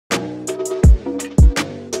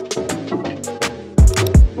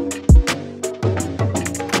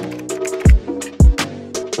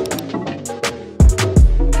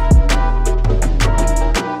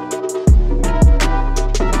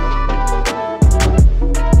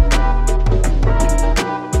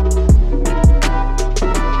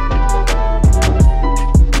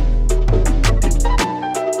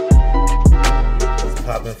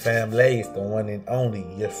only,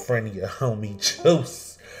 your friend, your homie,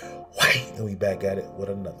 Juice. White. And we back at it with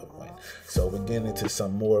another one. So we're getting into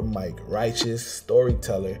some more Mike Righteous,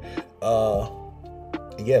 Storyteller.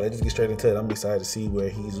 Yeah, let's just get straight into it. I'm excited to see where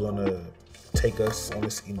he's gonna take us on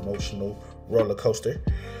this emotional roller coaster.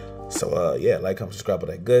 So yeah, like, comment, subscribe, all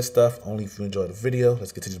that good stuff. Only if you enjoy the video.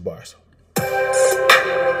 Let's get to these bars.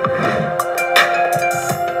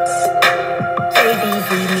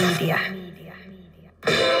 Media.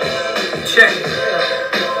 Check.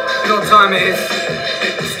 You know what time it is?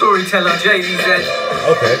 Storyteller, JDZ.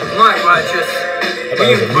 Okay. Mike Righteous. I thought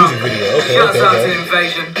it was a music video. Okay, Shouts out okay. to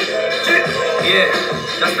Invasion. Yeah,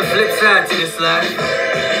 that's the flip side to this life.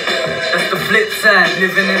 That's the flip side,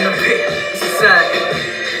 living in the pit society.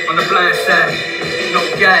 On the blind side, no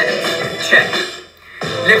guidance. Check.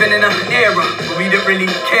 Living in an era where we didn't really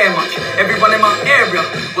care much. Everyone in my area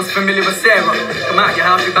was familiar with Sarah. Come out your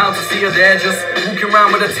house, you're bound to see her there, just walking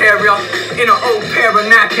around with a terrier in an old pair of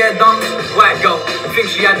Nike dunks. White girl, think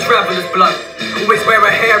she had traveler's blood. Always wear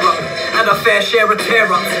her hair up, had a fair share of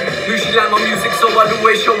tear-ups. Knew she liked my music, so I'd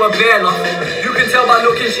always show her bare love. You can tell by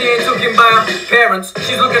looking, she ain't taken by her parents.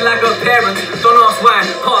 She's looking like her parents. Don't ask why,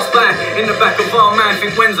 pass by in the back of our mind.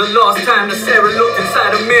 Think when's the last time that Sarah looked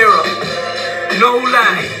inside a mirror? No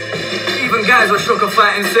lie, even guys were shook of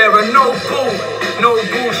fighting Sarah. No bull, no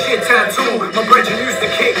bullshit tattoo. My brethren used to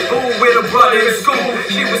kick bull with a brother in school.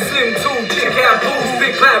 She was slim too, chick out bulls,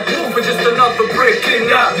 big bad bull for just another brick in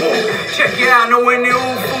that bull. Check it out, know when the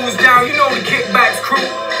old fools down, you know the kickbacks crew.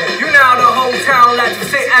 You know the whole town like to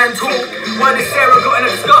sit and talk. Why did Sarah got in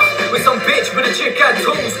a scuff with some bitch with a chick had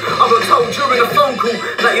tools? I got told during a phone call,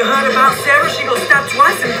 like, you heard about Sarah? She got stabbed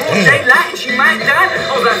twice in broad daylight and she might die. I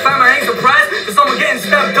was like, fam, I ain't surprised, cause someone getting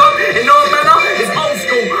stabbed up in no manner is old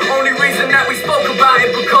school. Only reason that we spoke about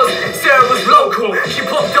it because Sarah was local. She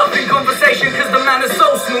popped up in conversation cause the man is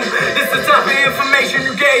so smooth. This the type of information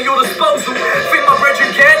you get at your disposal. Think my brethren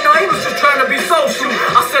cared? No, he was just trying to be social.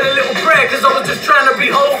 I said a little prayer cause I was just trying to be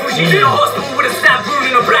hopeful. She's in a hospital with a stab wound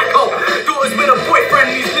in a black hole. Daughter's with a boyfriend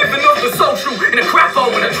and he's living off the social. In a crap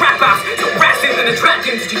hole in a trap house. So rats in and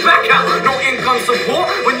attracting to you back out. No income support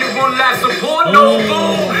when you're on life support. No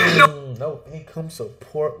food, no income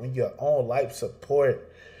support when you're on life support.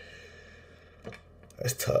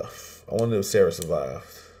 That's tough. I wonder if Sarah survived.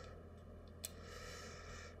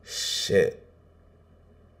 Shit.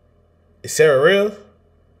 Is Sarah real?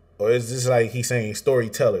 Or is this like he's saying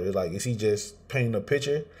storyteller? Like, is he just painting a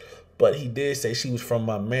picture? But he did say she was from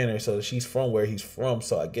my manor, so she's from where he's from.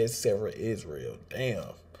 So I guess Sarah is real.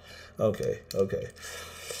 Damn. Okay.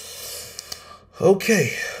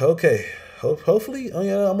 Hopefully, I'm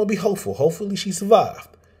gonna be hopeful. Hopefully she survived.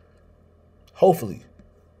 Hopefully.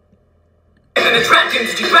 And attracting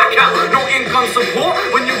to you back out. No income support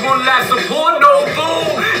when you want life support. No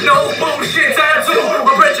bullshit tattoo.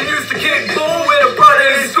 My brethren used to kick bull with a brother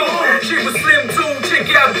in school. She was slim too, chick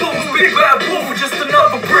out bulls, big bad bull, just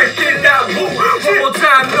another brick in that bull. One more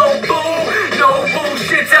time, no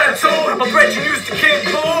bullshit tattoo. My brethren used to kick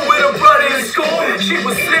bull with a brother in school. She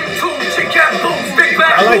was slim too, chick out bulls, big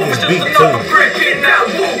bad bull, just another brick in that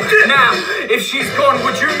bull. Now, if she's gone,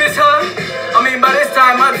 would you miss her? I mean, by this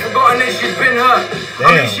time I'd forgotten that she'd been hurt.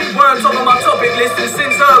 I mean, she weren't top of my topic list, and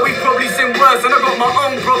since her, we've probably seen worse. And I got my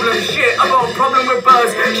own problem, shit, I got a problem with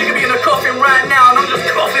birds. She could be in a coffin right now, and I'm just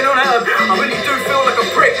coughing on her. I really do feel like a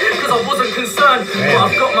prick, because I wasn't concerned. But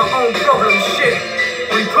I've got my own problem, shit.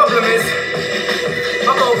 Only problem is,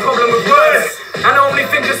 I've got a problem with words. And I only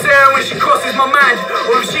think of Sarah when she crosses my mind.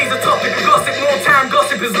 Or if she's a topic of gossip, more time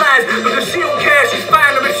gossip is lies. Because she don't care if she's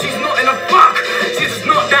fine or if she's not in a fuck. She's just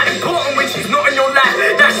not that important when she's not in your life.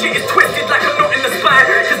 That shit is twisted like a knot in the spine.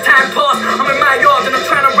 Cause time passed, I'm in my yard and I'm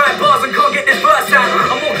trying to write bars and can't get this verse out.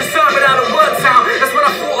 I'm more concerned without a word sound. That's when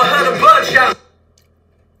I thought I heard a bird shout.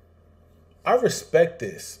 I respect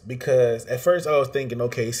this because at first I was thinking,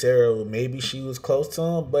 okay, Sarah, maybe she was close to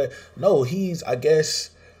him. But no, he's, I guess,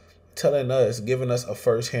 telling us, giving us a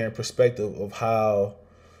first-hand perspective of how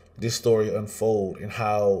this story unfold and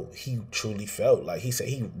how he truly felt. Like he said,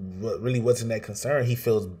 he really wasn't that concerned. He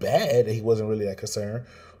feels bad that he wasn't really that concerned.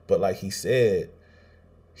 But like he said,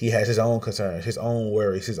 he has his own concerns, his own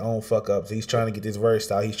worries, his own fuck-ups. He's trying to get this verse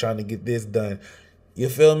out. He's trying to get this done. You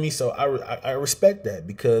feel me? So I respect that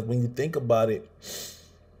because when you think about it,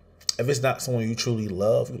 if it's not someone you truly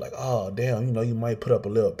love, you're like, oh, damn, you know, you might put up a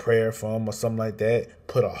little prayer for them or something like that.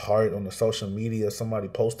 Put a heart on the social media, somebody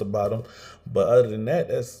post about them. But other than that,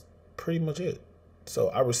 that's pretty much it. So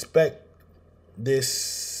I respect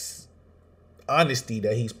this honesty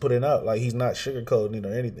that he's putting out. Like, he's not sugarcoating it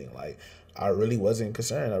or anything. Like, I really wasn't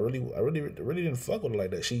concerned. I really didn't fuck with her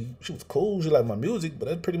like that. She was cool. She liked my music, but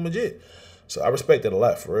that's pretty much it. So I respect it a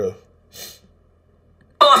lot, for real.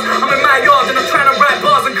 I'm in my yard and I'm trying to write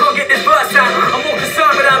bars and can't get this verse out. I'm more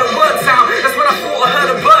concerned with how the word sound. That's when I thought I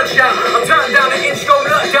heard a bird shout. I turned down the intro,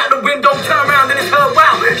 looked out the window, turned around and it's her.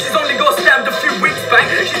 Wow, she's only got stabbed a few weeks back.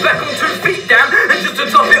 She's back on 2 feet down, and just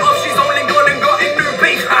to top it off, she's only gone and got in new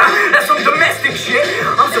beef. That's some domestic shit.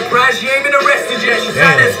 I'm surprised she ain't been arrested yet. She's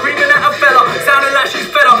out there screaming at her fella, sounding like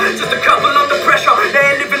she's fed up. Just a couple under pressure. They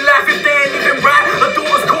ain't living life if they ain't living right. Her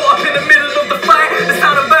daughter's caught up in the middle of the fight. The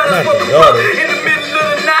sound of violence broke up in the middle of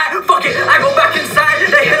the night. Fuck it, I go back inside.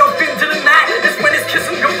 They head off into the night. That's when it's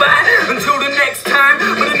kissing goodbye. Until the next time.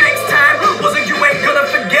 But the next time wasn't you ain't gonna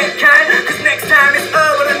forget kind. Cause next time it's her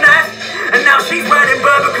with a knife. And now she's riding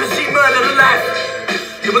Burma cause she murdered a life.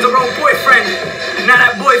 It was her own boyfriend. Now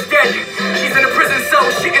that boy's dead. She's in a prison cell,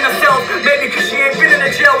 shitting herself. Maybe cause she ain't been in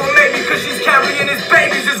a jail. Or maybe cause she's carrying his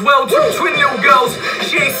babies as well. 2 twin little girls.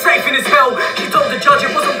 She ain't safe in his hell. She told the judge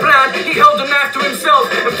it wasn't planned. He held a knife to himself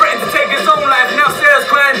and threatened to take his own life. Now Sarah's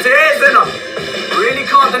crying tears in her. Really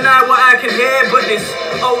can't deny what I can hear, but this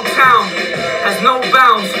old town has no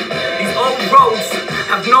bounds. These old roads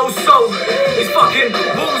have no soul. These fucking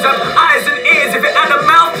walls have eyes and ears. If it had a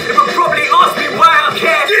mouth, it would probably ask me why I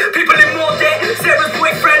care. People in more debt. Sarah's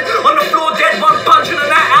boyfriend on the floor dead. One punch and a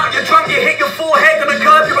night out. You're drunk, you hit your forehead on the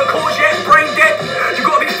curb. You're a cause yet, brain dead. You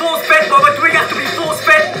gotta be force fed, but do we have to be force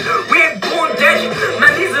fed? We ain't born dead.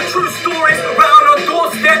 Man, these are true stories right on our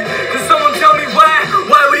doorstep. Can someone tell me why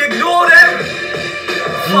we ignore them?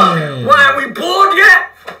 Fuck, why are we bored yet?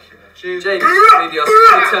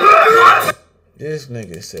 This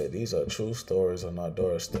nigga said these are true stories on our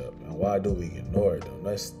doorstep, and why do we ignore them?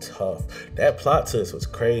 That's tough. That plot twist was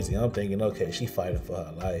crazy. I'm thinking, okay, she fighting for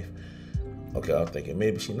her life. Okay, I'm thinking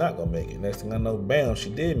maybe she not gonna make it. Next thing I know, bam, she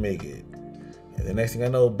did make it. And the next thing I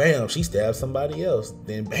know, bam, she stabbed somebody else.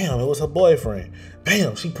 Then bam, it was her boyfriend.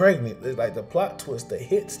 Bam, she pregnant. It's like the plot twist, the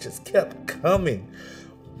hits just kept coming.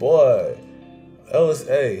 Boy,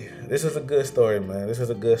 hey, this is a good story, man. This is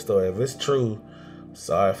a good story. If it's true,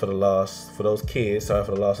 sorry for the loss for those kids. Sorry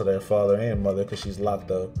for the loss of their father and mother because she's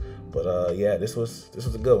locked up. But yeah, this was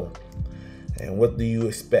a good one. And what do you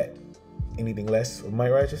expect? Anything less of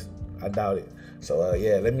Mike Righteous? I doubt it. So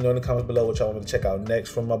yeah, let me know in the comments below what y'all want me to check out next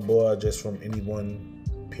from my boy, just from anyone,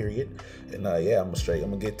 period. And yeah, I'm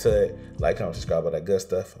gonna get to it. Like, comment, subscribe, all that good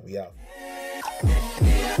stuff. We out.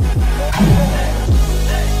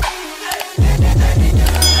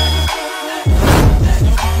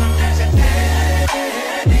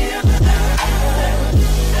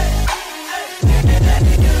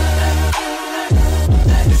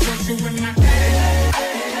 When I